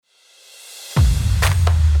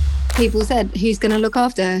People said, who's going to look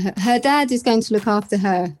after her? Her dad is going to look after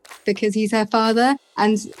her because he's her father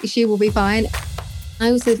and she will be fine. I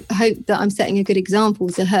also hope that I'm setting a good example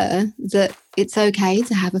to her that it's okay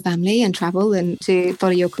to have a family and travel and to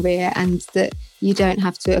follow your career and that you don't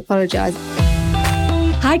have to apologise.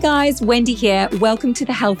 Hi guys, Wendy here. Welcome to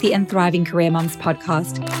the Healthy and Thriving Career Mums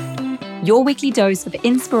podcast. Your weekly dose of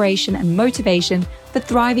inspiration and motivation for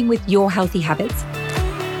thriving with your healthy habits,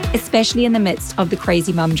 especially in the midst of the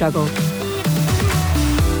crazy mum juggle.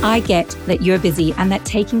 I get that you're busy and that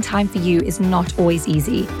taking time for you is not always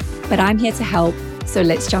easy, but I'm here to help, so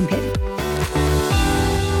let's jump in.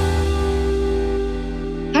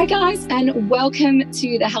 Hi guys, and welcome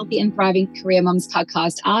to the Healthy and Thriving Career Mums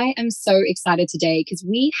podcast. I am so excited today because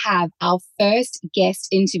we have our first guest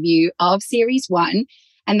interview of series 1.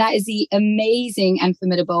 And that is the amazing and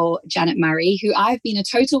formidable Janet Murray, who I've been a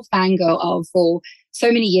total fangirl of for so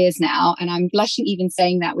many years now. And I'm blushing even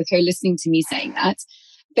saying that with her listening to me saying that.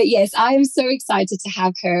 But yes, I am so excited to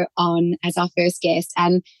have her on as our first guest.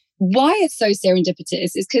 And why it's so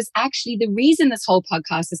serendipitous is because actually the reason this whole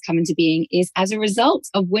podcast has come into being is as a result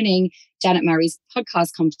of winning Janet Murray's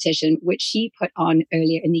podcast competition, which she put on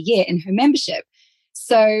earlier in the year in her membership.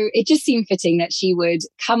 So it just seemed fitting that she would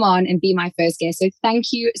come on and be my first guest. So thank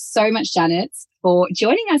you so much, Janet, for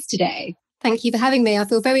joining us today. Thank you for having me. I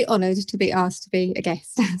feel very honoured to be asked to be a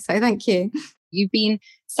guest. So thank you. You've been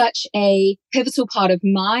such a pivotal part of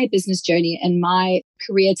my business journey and my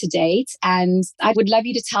career to date. And I would love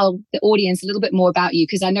you to tell the audience a little bit more about you,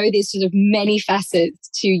 because I know there's sort of many facets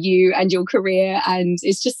to you and your career. And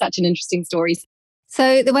it's just such an interesting story.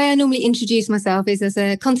 So the way I normally introduce myself is as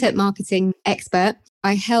a content marketing expert.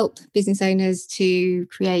 I help business owners to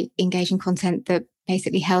create engaging content that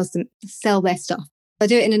basically helps them sell their stuff. I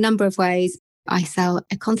do it in a number of ways. I sell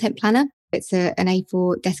a content planner. It's an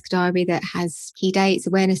A4 desk diary that has key dates,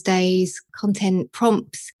 awareness days, content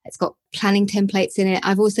prompts. It's got planning templates in it.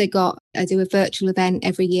 I do a virtual event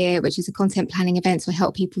every year, which is a content planning event. So I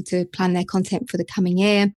help people to plan their content for the coming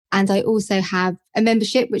year. And I also have a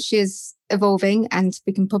membership, which is evolving. And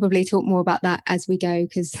we can probably talk more about that as we go,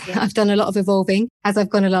 because I've done a lot of evolving as I've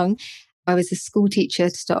gone along. I was a school teacher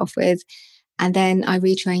to start off with. And then I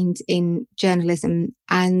retrained in journalism,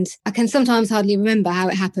 and I can sometimes hardly remember how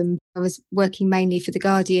it happened. I was working mainly for the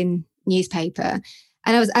Guardian newspaper,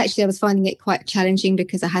 and I was finding it quite challenging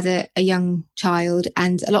because I had a young child,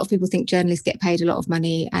 and a lot of people think journalists get paid a lot of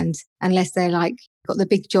money, and unless they're got the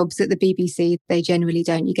big jobs at the BBC, they generally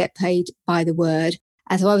don't. You get paid by the word.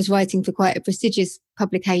 And so I was writing for quite a prestigious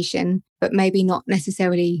publication, but maybe not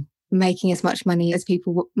necessarily making as much money as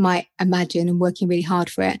people might imagine, and working really hard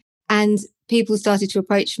for it. And people started to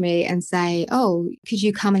approach me and say, oh, could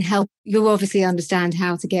you come and help? You obviously understand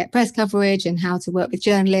how to get press coverage and how to work with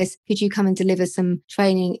journalists. Could you come and deliver some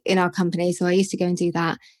training in our company? So I used to go and do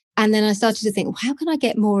that. And then I started to think, well, how can I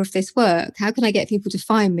get more of this work? How can I get people to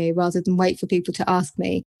find me rather than wait for people to ask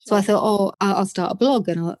me? So I thought, oh, I'll start a blog,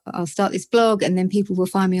 and I'll start this blog, and then people will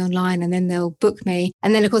find me online and then they'll book me.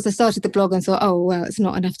 And then, of course, I started the blog and thought, oh, well, it's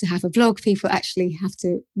not enough to have a blog. People actually have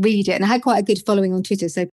to read it. And I had quite a good following on Twitter.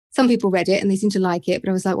 So some people read it and they seemed to like it, but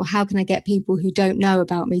I was like, well, how can I get people who don't know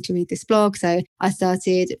about me to read this blog? So I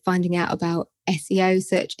started finding out about SEO,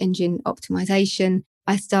 search engine optimization.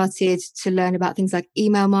 I started to learn about things like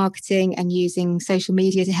email marketing and using social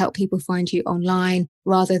media to help people find you online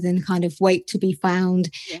rather than kind of wait to be found.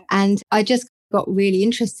 Yeah. And I just got really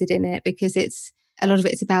interested in it because a lot of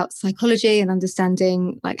it's about psychology and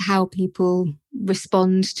understanding how people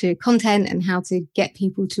respond to content and how to get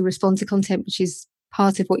people to respond to content, which is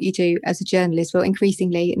part of what you do as a journalist, well,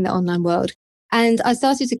 increasingly in the online world. And I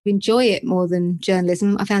started to enjoy it more than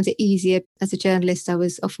journalism. I found it easier as a journalist. I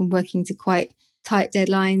was often working to quite tight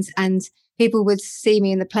deadlines, and people would see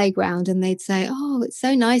me in the playground and they'd say, oh, it's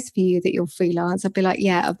so nice for you that you're freelance. I'd be like,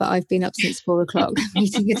 yeah, but I've been up since 4:00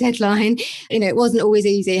 meeting a deadline. It wasn't always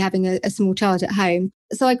easy having a small child at home.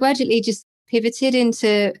 So I gradually just pivoted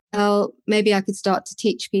into, well, maybe I could start to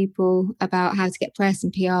teach people about how to get press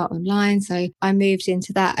and PR online. So I moved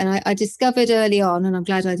into that, and I discovered early on, and I'm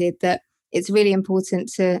glad I did, that it's really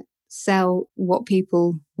important to sell what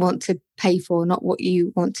people want to pay for, not what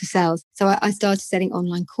you want to sell. So I started selling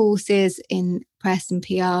online courses in press and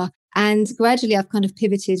PR. And gradually I've kind of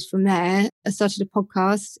pivoted from there. I started a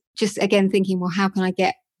podcast, just again thinking, well, how can I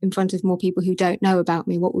get in front of more people who don't know about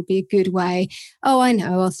me? What would be a good way? Oh, I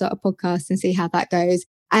know, I'll start a podcast and see how that goes.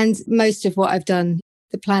 And most of what I've done,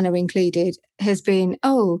 the planner included, has been,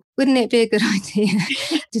 oh, wouldn't it be a good idea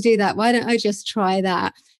to do that? Why don't I just try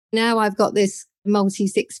that? Now I've got this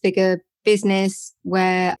multi-six-figure business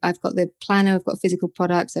where I've got the planner, I've got physical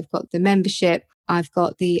products, I've got the membership, I've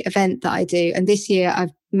got the event that I do. And this year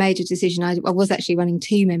I've made a decision. I was actually running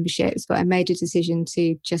 2 memberships, but I made a decision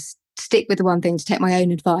to just stick with the one thing, to take my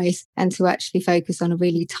own advice and to actually focus on a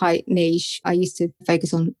really tight niche. I used to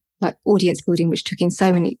focus on like audience building, which took in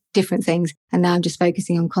so many different things. And now I'm just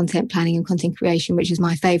focusing on content planning and content creation, which is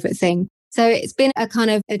my favorite thing. So it's been a kind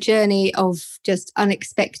of a journey of just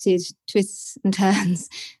unexpected twists and turns.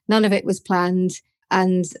 None of it was planned.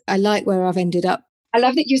 And I like where I've ended up. I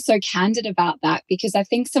love that you're so candid about that, because I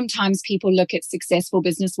think sometimes people look at successful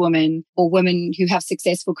businesswomen or women who have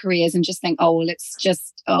successful careers and just think, oh,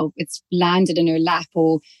 well, it's landed in her lap,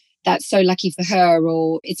 or that's so lucky for her,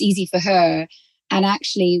 or it's easy for her. And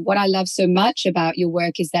actually, what I love so much about your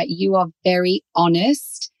work is that you are very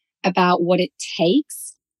honest about what it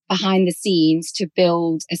takes behind the scenes to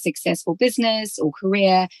build a successful business or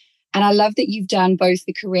career. And I love that you've done both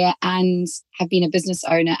the career and have been a business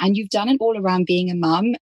owner, and you've done it all around being a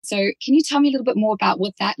mum. So can you tell me a little bit more about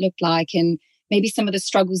what that looked like and maybe some of the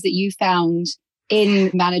struggles that you found in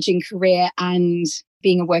managing career and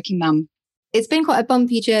being a working mum? It's been quite a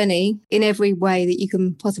bumpy journey in every way that you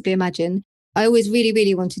can possibly imagine. I always really,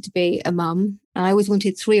 really wanted to be a mum. And I always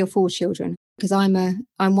wanted 3 or 4 children, because I'm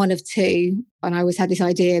one of 2. And I always had this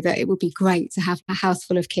idea that it would be great to have a house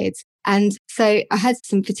full of kids. And so I had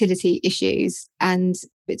some fertility issues, and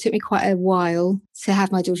it took me quite a while to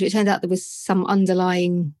have my daughter. It turned out there was some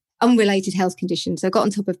underlying unrelated health condition. So I got on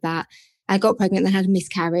top of that. I got pregnant and had a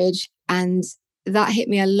miscarriage, and that hit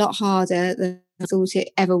me a lot harder than I thought it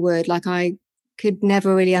ever would. Like, I could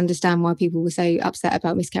never really understand why people were so upset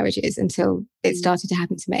about miscarriages until it started to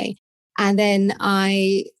happen to me. And then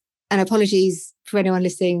and apologies for anyone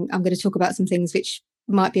listening, I'm going to talk about some things which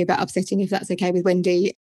might be a bit upsetting, if that's okay with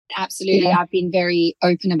Wendy. Absolutely. Yeah. I've been very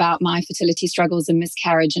open about my fertility struggles and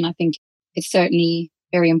miscarriage. And I think it's certainly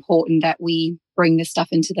very important that we bring this stuff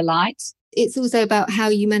into the light. It's also about how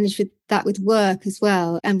you manage with work as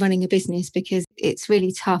well, and running a business, because it's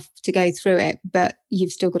really tough to go through it, but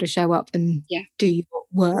you've still got to show up and do your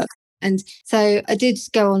work. And so I did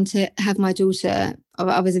go on to have my daughter.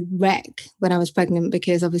 I was a wreck when I was pregnant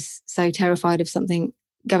because I was so terrified of something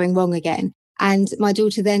going wrong again. And my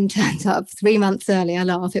daughter then turned up 3 months early. I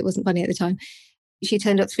laugh, it wasn't funny at the time. She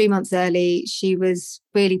turned up 3 months early. She was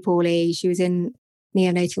really poorly. She was in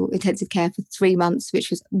neonatal intensive care for 3 months, which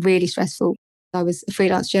was really stressful. I was a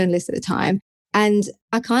freelance journalist at the time, and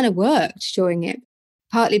I kind of worked during it,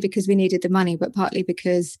 partly because we needed the money, but partly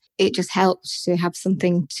because it just helped to have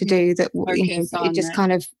something to do that, it just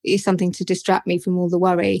kind of is something to distract me from all the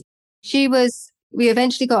worry. We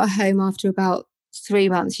eventually got her home after about 3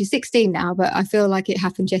 months. She's 16 now, but I feel like it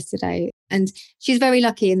happened yesterday. And she's very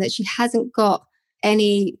lucky in that she hasn't got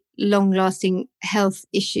any long-lasting health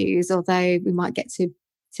issues, although we might get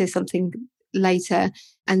to something later.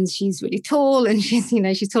 And she's really tall, and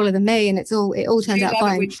she's taller than me, and it all turned out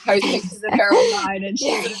fine. We post pictures of her online, and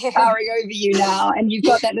she's sort of towering over you now. And you've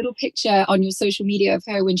got that little picture on your social media of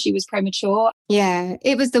her when she was premature. Yeah,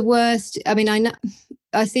 it was the worst. I mean,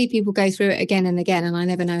 I see people go through it again and again, and I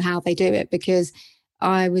never know how they do it, because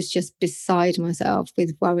I was just beside myself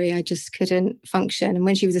with worry. I just couldn't function. And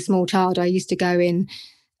when she was a small child, I used to go in,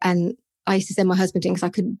 and I used to send my husband in because I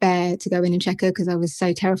couldn't bear to go in and check her, because I was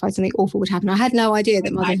so terrified something awful would happen. I had no idea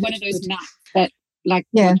that motherhood one of those maps that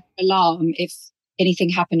would alarm if anything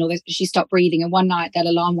happened or that she stopped breathing. And one night that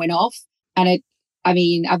alarm went off, and it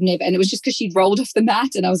was just because she'd rolled off the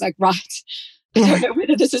mat, and I was like, right, I don't know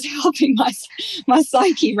whether this is helping my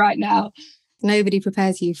psyche right now. Nobody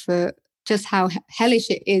prepares you for just how hellish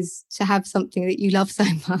it is to have something that you love so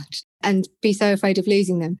much and be so afraid of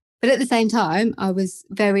losing them. But at the same time, I was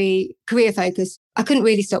very career focused. I couldn't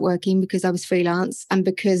really stop working because I was freelance, and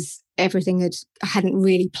because I hadn't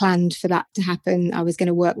really planned for that to happen. I was going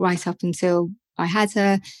to work right up until I had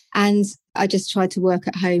her. And I just tried to work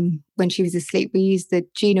at home when she was asleep. We used the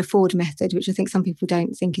Gina Ford method, which I think some people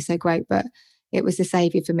don't think is so great, but it was the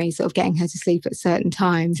saviour for me, sort of getting her to sleep at certain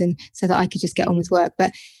times, and so that I could just get on with work.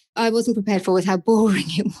 But I wasn't prepared for how boring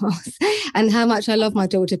it was, and how much I love my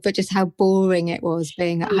daughter, but just how boring it was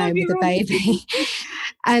being at home with a baby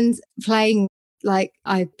and playing like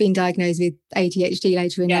I've been diagnosed with ADHD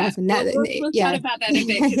later in life. And we'll chat about that in a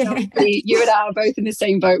bit, because obviously you and I are both in the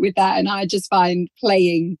same boat with that. And I just find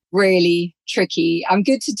playing really tricky. I'm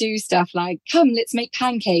good to do stuff like, come, let's make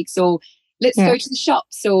pancakes, or let's go to the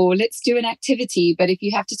shops, or let's do an activity. But if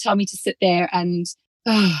you have to tell me to sit there and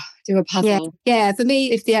do a puzzle. Yeah, for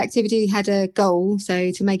me, if the activity had a goal,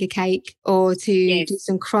 so to make a cake or to do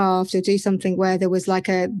some craft or do something where there was like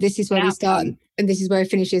this is where we start and this is where it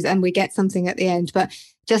finishes and we get something at the end. But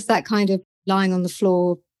just that kind of lying on the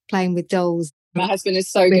floor, playing with dolls, My husband is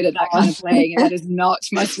so good at that kind of playing, and that is not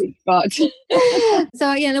my sweet spot.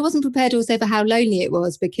 So, yeah, and I wasn't prepared also for how lonely it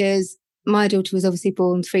was, because my daughter was obviously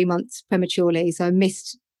born 3 months prematurely. So I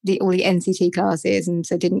missed all the NCT classes, and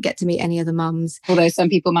so didn't get to meet any other mums. Although some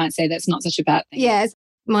people might say that's not such a bad thing. Yes.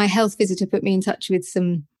 My health visitor put me in touch with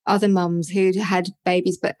some other mums who'd had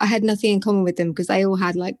babies, but I had nothing in common with them because they all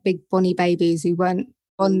had like big bonny babies who weren't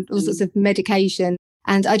on all sorts of medication.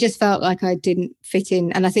 And I just felt like I didn't fit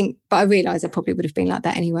in. And but I realised I probably would have been like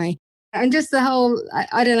that anyway. And just the whole,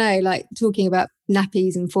 I don't know, like talking about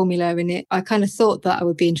nappies and formula in it, I kind of thought that I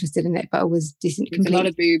would be interested in it, but I was completely. There's a lot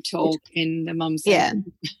of boob talk in the mum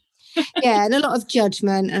section. Yeah. Yeah, and a lot of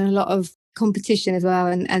judgment and a lot of competition as well,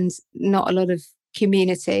 and not a lot of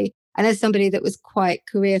community. And as somebody that was quite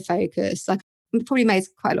career focused, like, I probably made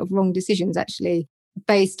quite a lot of wrong decisions actually,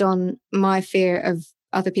 based on my fear of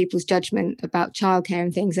other people's judgment about childcare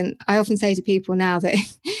and things. And I often say to people now that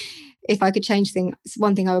if I could change things,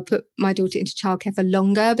 one thing, I would put my daughter into childcare for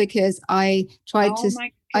longer, because I tried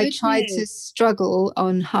to struggle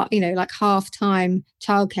on like half-time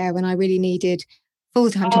childcare when I really needed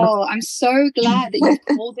full-time childcare. Oh, I'm so glad that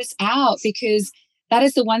you called this out, because that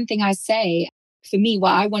is the one thing I say. For me,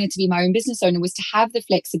 why I wanted to be my own business owner was to have the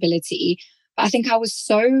flexibility. But I think I was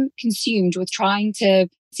so consumed with trying to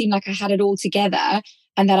seem like I had it all together,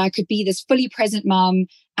 and that I could be this fully present mum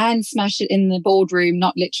and smash it in the boardroom,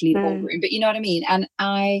 not literally the boardroom, but you know what I mean? And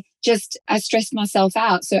I stressed myself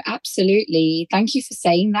out. So absolutely, thank you for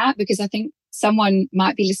saying that, because I think someone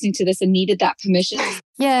might be listening to this and needed that permission.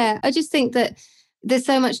 Yeah, I just think that there's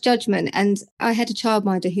so much judgment. And I had a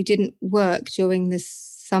childminder who didn't work during the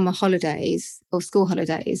summer holidays or school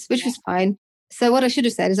holidays, which was fine. So what I should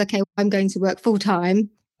have said is, okay, I'm going to work full time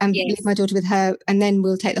and leave my daughter with her, and then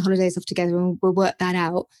we'll take the holidays off together and we'll work that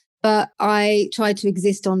out. But I tried to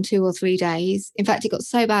exist on 2 or 3 days. In fact, it got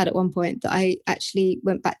so bad at one point that I actually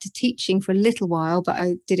went back to teaching for a little while, but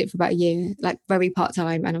I did it for about a year, like very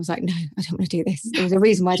part-time. And I was like, no, I don't want to do this. There was a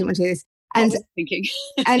reason why I didn't want to do this. And thinking.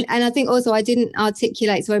 and I think also I didn't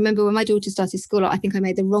articulate. So I remember when my daughter started school, I think I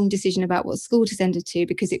made the wrong decision about what school to send her to,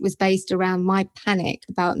 because it was based around my panic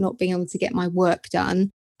about not being able to get my work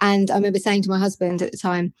done. And I remember saying to my husband at the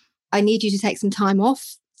time, I need you to take some time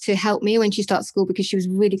off to help me when she starts school, because she was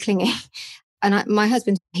really clingy. And my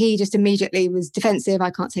husband, he just immediately was defensive. I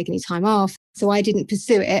can't take any time off. So I didn't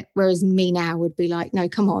pursue it. Whereas me now would be like, no,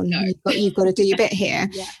 come on, you've got to do your bit here.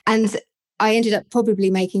 Yeah. And I ended up probably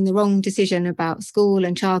making the wrong decision about school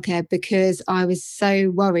and childcare, because I was so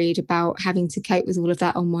worried about having to cope with all of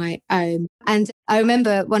that on my own. And I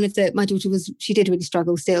remember my daughter she did really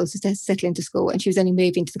struggle still to settle into school, and she was only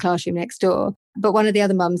moving to the classroom next door. But one of the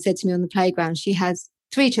other mums said to me on the playground, she has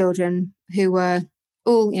 3 children who were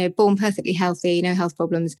all, born perfectly healthy, no health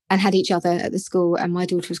problems, and had each other at the school. And my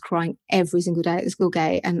daughter was crying every single day at the school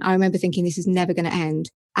gate. And I remember thinking, this is never going to end.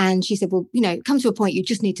 And she said, well, it comes to a point you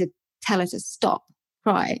just need to tell her to stop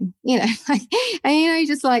crying, and you're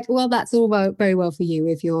just like, well, that's all very well for you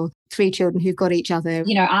if you're 3 children who've got each other.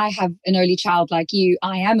 I have an only child like you.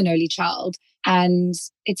 I am an only child. And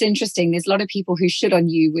it's interesting. There's a lot of people who should on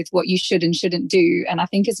you with what you should and shouldn't do. And I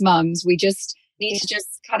think as mums, we just need to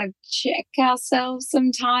just kind of check ourselves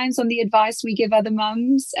sometimes on the advice we give other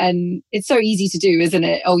mums. And it's so easy to do, isn't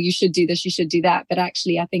it? Oh, you should do this, you should do that. But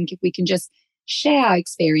actually, I think if we can just share our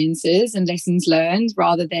experiences and lessons learned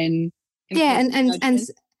rather than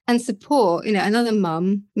and support. Another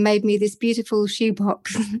mum made me this beautiful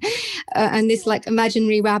shoebox and this like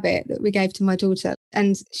imaginary rabbit that we gave to my daughter.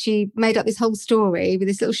 And she made up this whole story with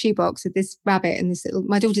this little shoebox with this rabbit and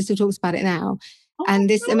my daughter still talks about it now. And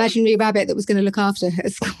this imaginary rabbit that was going to look after her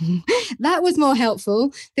at school. That was more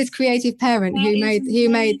helpful. This creative parent who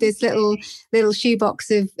made this little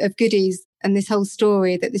shoebox of goodies and this whole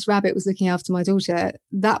story that this rabbit was looking after my daughter,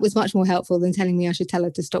 that was much more helpful than telling me I should tell her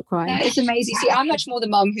to stop crying. That is amazing. See, I'm much more the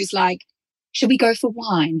mum who's like, should we go for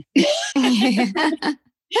wine? I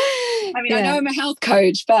know I'm a health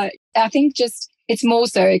coach, but I think it's more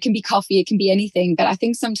so, it can be coffee, it can be anything. But I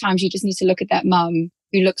think sometimes you just need to look at that mum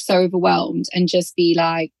who looks so overwhelmed and just be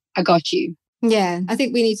like, I got you. Yeah, I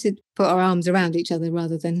think we need to put our arms around each other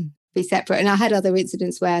rather than be separate. And I had other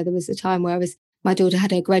incidents where there was a time where my daughter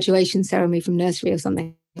had a graduation ceremony from nursery or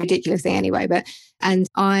something, ridiculous thing anyway, and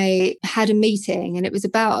I had a meeting and it was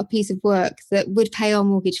about a piece of work that would pay our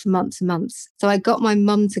mortgage for months and months. So I got my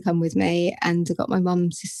mum to come with me, and I got my mum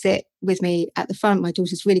to sit with me at the front. My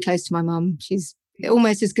daughter's really close to my mum. She's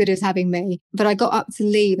almost as good as having me. But I got up to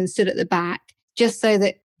leave and stood at the back just so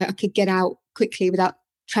that I could get out quickly without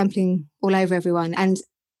trampling all over everyone. And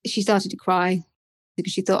she started to cry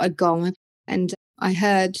because she thought I'd gone. And I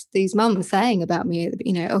heard these mums saying about me,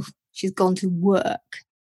 oh, she's gone to work.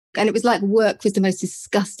 And it was like work was the most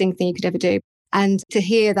disgusting thing you could ever do. And to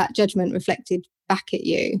hear that judgment reflected back at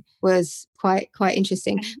you was quite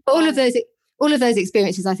interesting. But all of those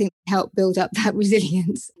experiences, I think, help build up that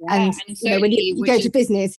resilience. Yeah, and when you go to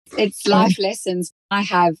business, it's life lessons. I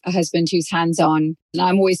have a husband who's hands-on, and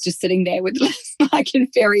I'm always just sitting there with like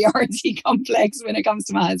inferiority complex when it comes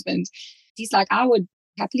to my husband. He's like, I would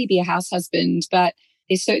happily be a house husband, but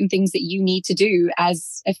there's certain things that you need to do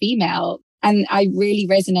as a female. And I really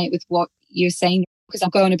resonate with what you're saying, because I'll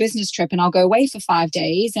go on a business trip and I'll go away for 5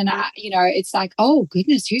 days. And, it's like, oh,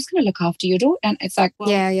 goodness, who's going to look after your daughter? And it's like, well,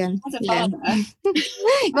 as a father.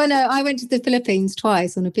 Well, no, I went to the Philippines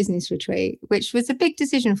twice on a business retreat, which was a big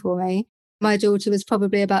decision for me. My daughter was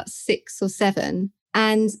probably about 6 or 7.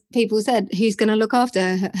 And people said, who's going to look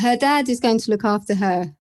after her? Her dad is going to look after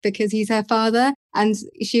her because he's her father and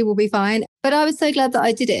she will be fine. But I was so glad that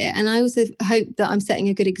I did it. And I also hope that I'm setting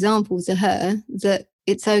a good example to her that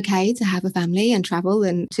it's okay to have a family and travel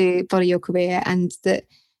and to follow your career, and that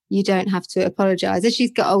you don't have to apologize. As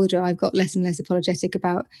she's got older, I've got less and less apologetic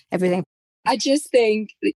about everything. I just think,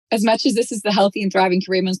 as much as this is the Healthy and Thriving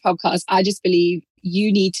Career Moms podcast, I just believe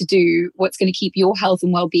you need to do what's going to keep your health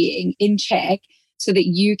and well-being in check so that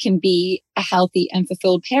you can be a healthy and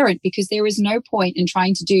fulfilled parent, because there is no point in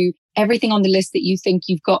trying to do everything on the list that you think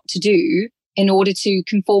you've got to do in order to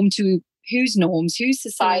conform to whose norms, whose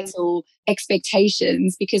societal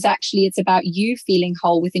expectations, because actually it's about you feeling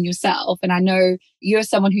whole within yourself. And I know you're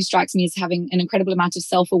someone who strikes me as having an incredible amount of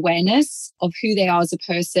self-awareness of who they are as a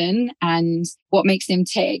person and what makes them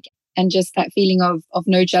tick, and just that feeling of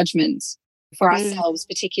no judgment for ourselves,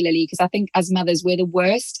 particularly, because I think as mothers, we're the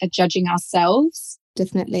worst at judging ourselves.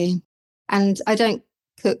 Definitely. And I don't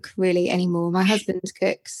cook really anymore. My husband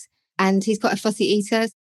cooks and he's quite a fussy eater.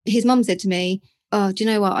 His mum said to me, oh, do you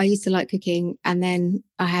know what? I used to like cooking and then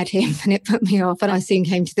I had him and it put me off, and I soon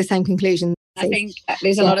came to the same conclusion. I think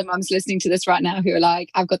there's a lot of mums listening to this right now who are like,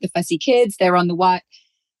 I've got the fussy kids, they're on the white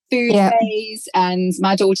food phase, and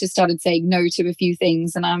my daughter started saying no to a few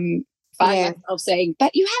things, and I'm finding myself saying,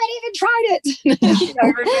 but you haven't even tried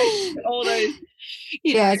it. All those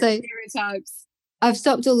stereotypes. I've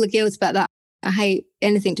stopped all the guilt about that. I hate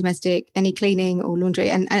anything domestic, any cleaning or laundry.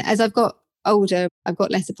 And as I've got older, I've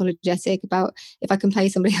got less apologetic about if I can pay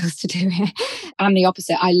somebody else to do it. I'm the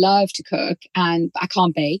opposite. I love to cook, and I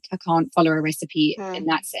can't bake. I can't follow a recipe in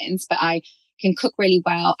that sense, but I can cook really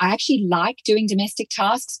well. I actually like doing domestic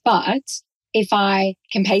tasks, but if I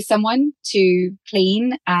can pay someone to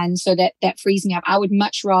clean, and so that frees me up, I would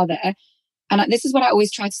much rather. And this is what I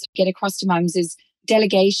always try to get across to mums is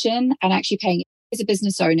delegation and actually paying. As a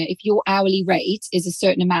business owner, if your hourly rate is a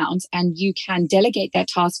certain amount and you can delegate that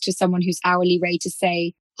task to someone whose hourly rate is,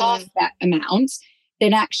 say, half that amount,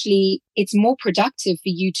 then actually it's more productive for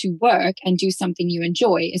you to work and do something you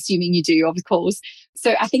enjoy, assuming you do, of course.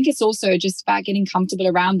 So I think it's also just about getting comfortable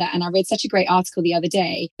around that. And I read such a great article the other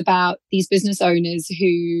day about these business owners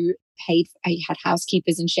who had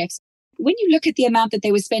housekeepers and chefs. When you look at the amount that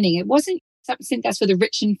they were spending, it wasn't something that's for the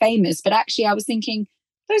rich and famous, but actually I was thinking,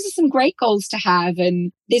 those are some great goals to have.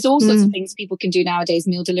 And there's all sorts of things people can do nowadays,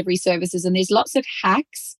 meal delivery services, and there's lots of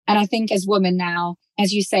hacks. And I think as women now,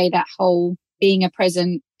 as you say, that whole being a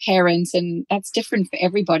present parent, and that's different for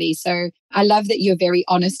everybody. So I love that you're very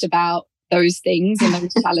honest about those things and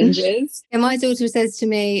those challenges. And my daughter says to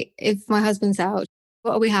me, if my husband's out,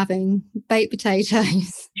 what are we having? Baked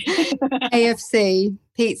potatoes, AFC,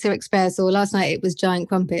 Pizza Express, or last night it was giant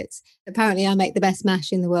crumpets. Apparently I make the best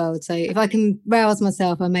mash in the world. So if I can rouse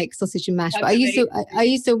myself, I make sausage and mash. But I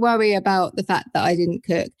used to worry about the fact that I didn't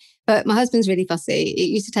cook. But my husband's really fussy. It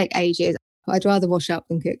used to take ages. I'd rather wash up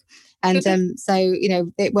than cook. And so,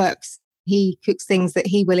 it works. He cooks things that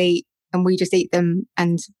he will eat and we just eat them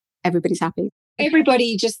and everybody's happy.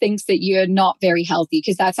 Everybody just thinks that you're not very healthy,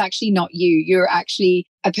 because that's actually not you. You're actually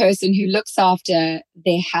a person who looks after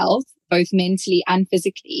their health, both mentally and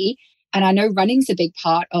physically. And I know running's a big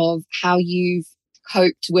part of how you've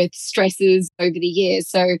coped with stresses over the years.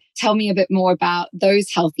 So tell me a bit more about those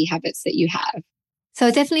healthy habits that you have. So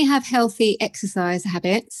I definitely have healthy exercise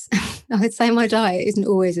habits. I would say my diet isn't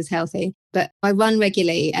always as healthy, but I run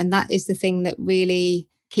regularly. And that is the thing that really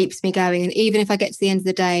keeps me going. And even if I get to the end of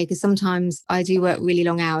the day, because sometimes I do work really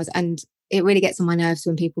long hours, and it really gets on my nerves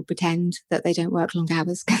when people pretend that they don't work long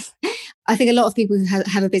hours. I think a lot of people who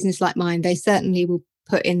have a business like mine, they certainly will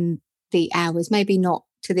put in the hours, maybe not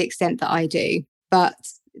to the extent that I do, but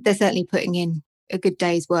they're certainly putting in a good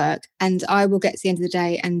day's work. And I will get to the end of the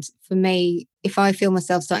day. And for me, if I feel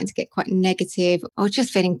myself starting to get quite negative or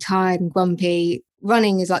just feeling tired and grumpy,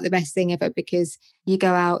 running is like the best thing ever, because you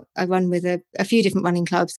go out. I run with a few different running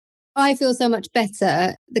clubs. I feel so much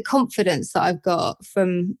better. The confidence that I've got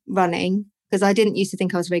from running, because I didn't used to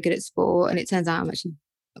think I was very good at sport, and it turns out I'm actually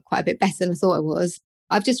quite a bit better than I thought I was.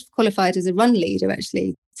 I've just qualified as a run leader,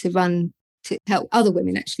 actually, to run to help other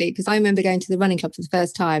women, actually, because I remember going to the running club for the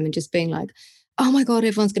first time and just being like, oh my God,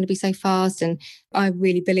 everyone's going to be so fast. And I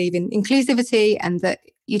really believe in inclusivity and that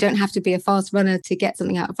you don't have to be a fast runner to get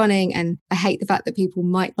something out of running. And I hate the fact that people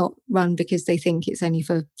might not run because they think it's only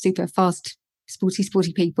for super fast,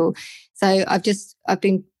 sporty people. So I've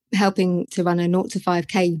been helping to run a 0 to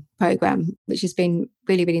 5K program, which has been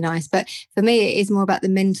really, really nice. But for me, it is more about the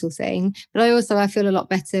mental thing. But I feel a lot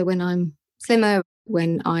better when I'm slimmer,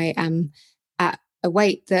 when I am at a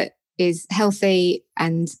weight that is healthy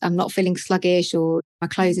and I'm not feeling sluggish or my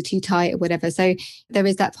clothes are too tight or whatever. So there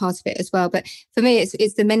is that part of it as well. But for me,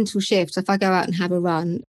 it's the mental shift. If I go out and have a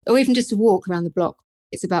run or even just a walk around the block,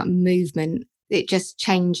 it's about movement. It just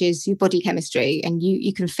changes your body chemistry and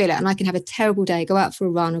you can feel it. And I can have a terrible day, go out for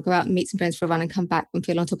a run or go out and meet some friends for a run and come back and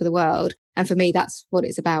feel on top of the world. And for me, that's what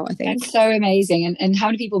it's about, I think. That's so amazing. And how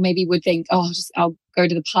many people maybe would think, I'll go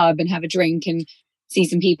to the pub and have a drink and see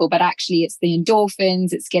some people, but actually it's the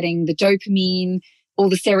endorphins, it's getting the dopamine, all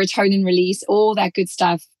the serotonin release, all that good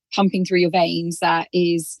stuff pumping through your veins. That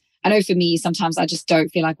is, I know for me, sometimes I just don't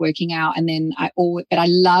feel like working out. And then but I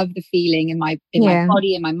love the feeling in my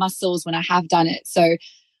body and my muscles when I have done it. So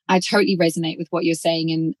I totally resonate with what you're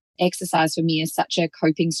saying. And exercise for me is such a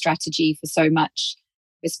coping strategy for so much,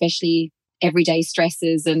 especially everyday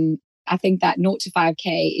stresses. And I think that 0 to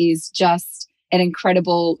 5K is just an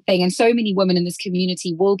incredible thing. And so many women in this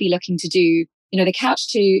community will be looking to do, the Couch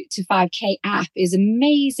to 5K app is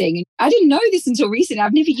amazing. I didn't know this until recently.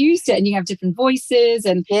 I've never used it. And you have different voices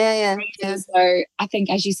and yeah. So I think,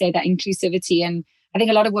 as you say, that inclusivity, and I think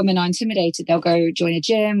a lot of women are intimidated. They'll go join a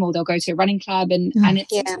gym or they'll go to a running club and it's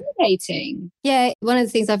intimidating. Yeah. One of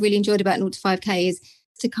the things I've really enjoyed about 0 to 5K is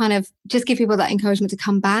to kind of just give people that encouragement to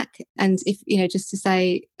come back. And if, just to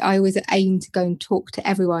say, I always aim to go and talk to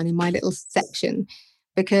everyone in my little section,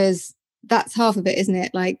 because that's half of it, isn't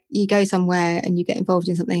it? Like you go somewhere and you get involved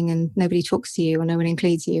in something and nobody talks to you or no one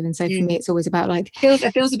includes you. And so for me, it's always about like...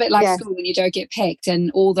 It feels a bit like school when you don't get picked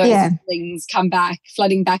and all those things come back,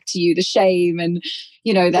 flooding back to you, the shame and,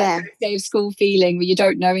 that day of school feeling where you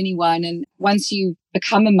don't know anyone. And once you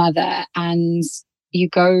become a mother and you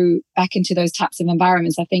go back into those types of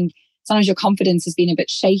environments, I think sometimes your confidence has been a bit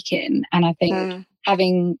shaken. And I think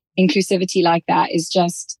having inclusivity like that is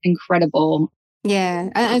just incredible. Yeah.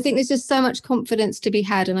 I think there's just so much confidence to be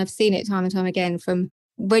had. And I've seen it time and time again from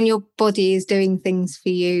when your body is doing things for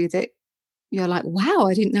you that you're like, wow,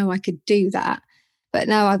 I didn't know I could do that. But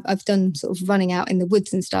now I've done sort of running out in the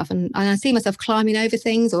woods and stuff. And I see myself climbing over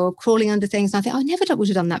things or crawling under things. And I think, I never would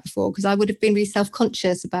have done that before because I would have been really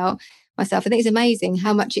self-conscious about myself. I think it's amazing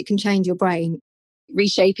how much it can change your brain.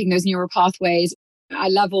 Reshaping those neural pathways. I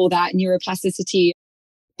love all that neuroplasticity.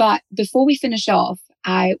 But before we finish off,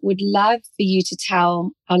 I would love for you to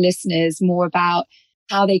tell our listeners more about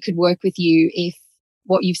how they could work with you if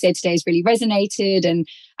what you've said today has really resonated. And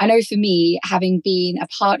I know for me, having been a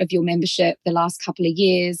part of your membership the last couple of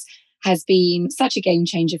years has been such a game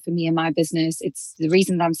changer for me and my business. It's the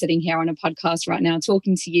reason that I'm sitting here on a podcast right now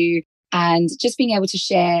talking to you and just being able to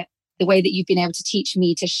share the way that you've been able to teach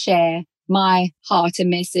me to share my heart and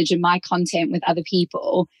message and my content with other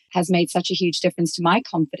people has made such a huge difference to my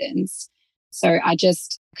confidence. So I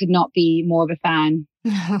just could not be more of a fan.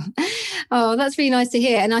 Oh, that's really nice to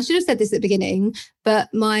hear. And I should have said this at the beginning,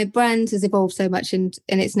 but my brand has evolved so much and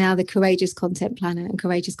it's now the Courageous Content Planner and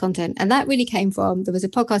Courageous Content. And that really came from, there was a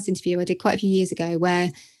podcast interview I did quite a few years ago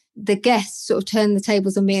where the guest sort of turned the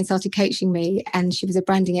tables on me and started coaching me. And she was a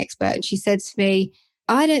branding expert. And she said to me,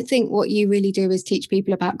 I don't think what you really do is teach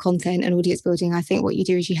people about content and audience building. I think what you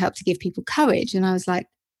do is you help to give people courage. And I was like,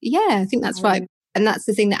 yeah, I think that's right. And that's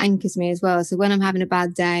the thing that anchors me as well. So when I'm having a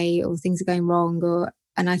bad day or things are going wrong,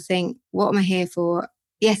 and I think, what am I here for?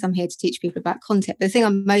 Yes, I'm here to teach people about content. But the thing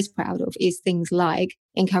I'm most proud of is things like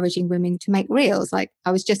encouraging women to make reels. Like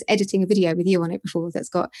I was just editing a video with you on it before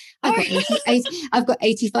I've got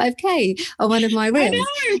 85K on one of my reels. I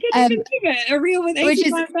know, can you believe it? A reel with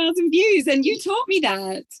 85,000 views, and you taught me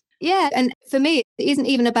that. Yeah. And for me, it isn't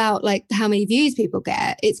even about like how many views people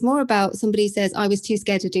get. It's more about somebody says, I was too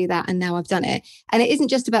scared to do that and now I've done it. And it isn't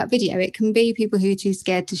just about video. It can be people who are too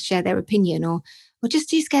scared to share their opinion or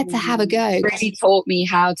just too scared to have a go. It really taught me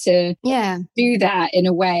how to do that in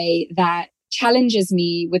a way that challenges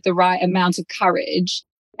me with the right amount of courage.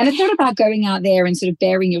 And it's not about going out there and sort of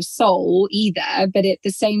bearing your soul either. But at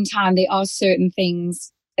the same time, there are certain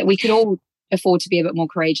things that we could all afford to be a bit more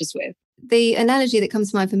courageous with. The analogy that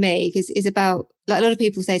comes to mind for me is about Like a lot of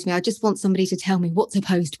people say to me, I just want somebody to tell me what to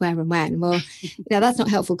post, where and when. Well, that's not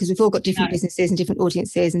helpful because we've all got different businesses and different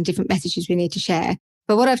audiences and different messages we need to share.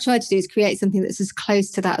 But what I've tried to do is create something that's as close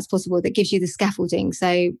to that as possible, that gives you the scaffolding.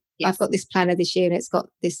 So I've got this planner this year and it's got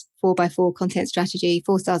this 4x4 content strategy,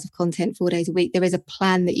 4 styles of content, 4 days a week. There is a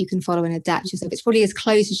plan that you can follow and adapt yourself. It's probably as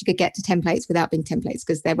close as you could get to templates without being templates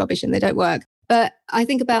because they're rubbish and they don't work. But I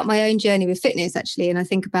think about my own journey with fitness actually. And I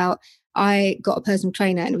think about, I got a personal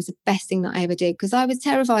trainer and it was the best thing that I ever did because I was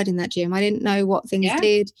terrified in that gym. I didn't know what things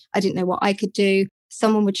did. I didn't know what I could do.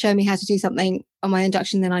 Someone would show me how to do something on my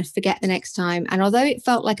induction, then I'd forget the next time. And although it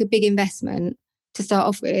felt like a big investment to start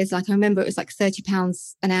off with, like I remember it was like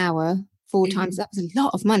 £30 an hour, 4 times. That was a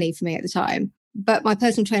lot of money for me at the time. But my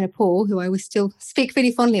personal trainer, Paul, who I will still speak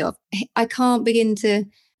really fondly of, I can't begin to,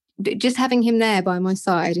 just having him there by my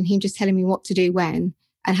side and him just telling me what to do when,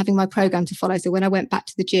 and having my program to follow. So when I went back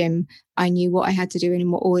to the gym, I knew what I had to do and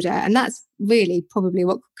in what order. And that's really probably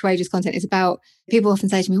what courageous content is about. People often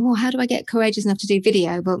say to me, well, how do I get courageous enough to do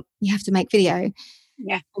video? Well, you have to make video.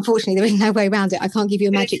 Yeah. Unfortunately, there is no way around it. I can't give you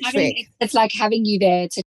a magic trick. It's like having you there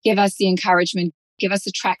to give us the encouragement, give us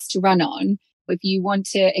the tracks to run on. If you want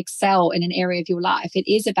to excel in an area of your life, it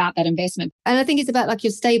is about that investment. And I think it's about like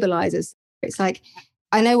your stabilizers. It's like,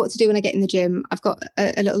 I know what to do when I get in the gym. I've got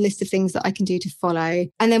a little list of things that I can do to follow.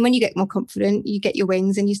 And then when you get more confident, you get your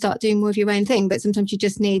wings and you start doing more of your own thing. But sometimes you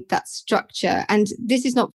just need that structure. And this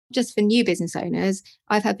is not just for new business owners.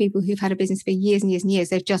 I've had people who've had a business for years and years and years.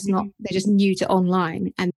 They're just new to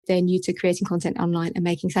online and they're new to creating content online and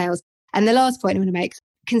making sales. And the last point I'm going to make,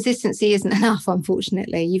 consistency isn't enough,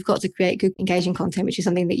 unfortunately. You've got to create good, engaging content, which is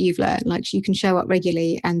something that you've learned. Like you can show up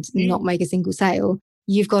regularly and not make a single sale.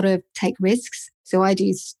 You've got to take risks. So I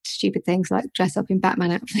do stupid things like dress up in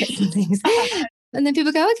Batman outfits and things. And then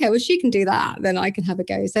people go, okay, well, she can do that. Then I can have a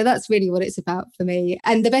go. So that's really what it's about for me.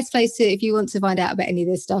 And the best place to, if you want to find out about any of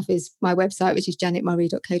this stuff, is my website, which is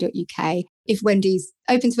janetmurray.co.uk. If Wendy's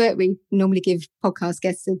open to it, we normally give podcast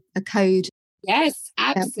guests a code. Yes,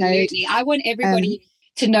 absolutely. I want everybody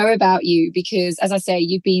to know about you because, as I say,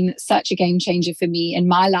 you've been such a game changer for me in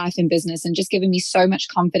my life and business and just given me so much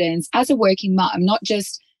confidence as a working mum, not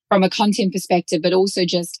just from a content perspective, but also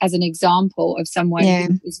just as an example of someone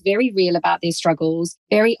who is very real about their struggles,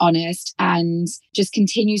 very honest, and just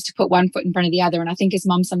continues to put one foot in front of the other. And I think as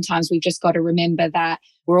mums, sometimes we've just got to remember that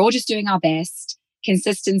we're all just doing our best.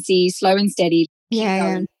 Consistency, slow and steady.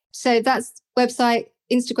 Yeah. So that's website,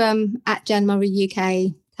 Instagram at Jan Murray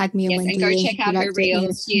UK. Tag me on Wendy. And go check out her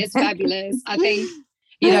reels. She is fabulous. I think,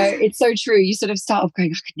 it's so true. You sort of start off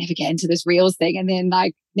going, I could never get into this reels thing. And then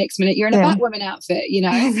like next minute you're in a Batwoman outfit,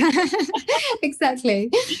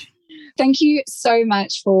 Exactly. Thank you so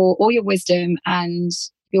much for all your wisdom and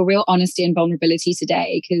your real honesty and vulnerability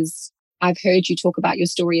today, because I've heard you talk about your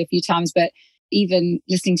story a few times, but even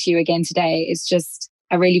listening to you again today, it's just,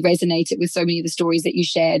 I really resonated with so many of the stories that you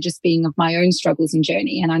share, just being of my own struggles and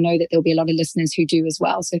journey. And I know that there'll be a lot of listeners who do as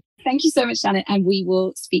well. So thank you so much, Janet. And we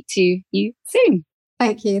will speak to you soon.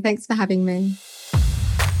 Thank you. Thanks for having me.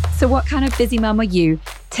 So what kind of busy mum are you?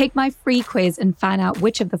 Take my free quiz and find out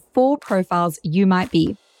which of the 4 profiles you might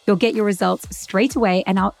be. You'll get your results straight away,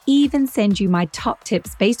 and I'll even send you my top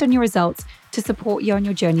tips based on your results to support you on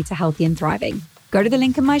your journey to healthy and thriving. Go to the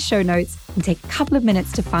link in my show notes and take a couple of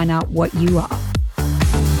minutes to find out what you are.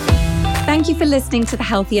 Thank you for listening to the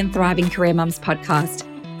Healthy and Thriving Career Mums podcast.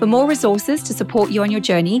 For more resources to support you on your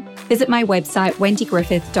journey, visit my website,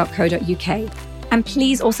 wendygriffith.co.uk. And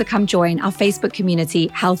please also come join our Facebook community,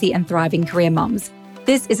 Healthy and Thriving Career Mums.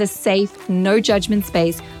 This is a safe, no judgment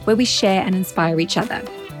space where we share and inspire each other.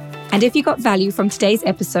 And if you got value from today's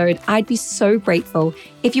episode, I'd be so grateful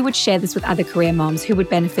if you would share this with other career moms who would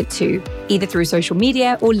benefit too, either through social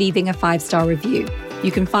media or leaving a 5-star review.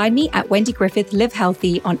 You can find me at Wendy Griffith Live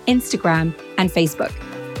Healthy on Instagram and Facebook.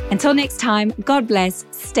 Until next time, God bless,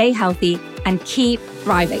 stay healthy, and keep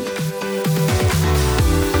thriving.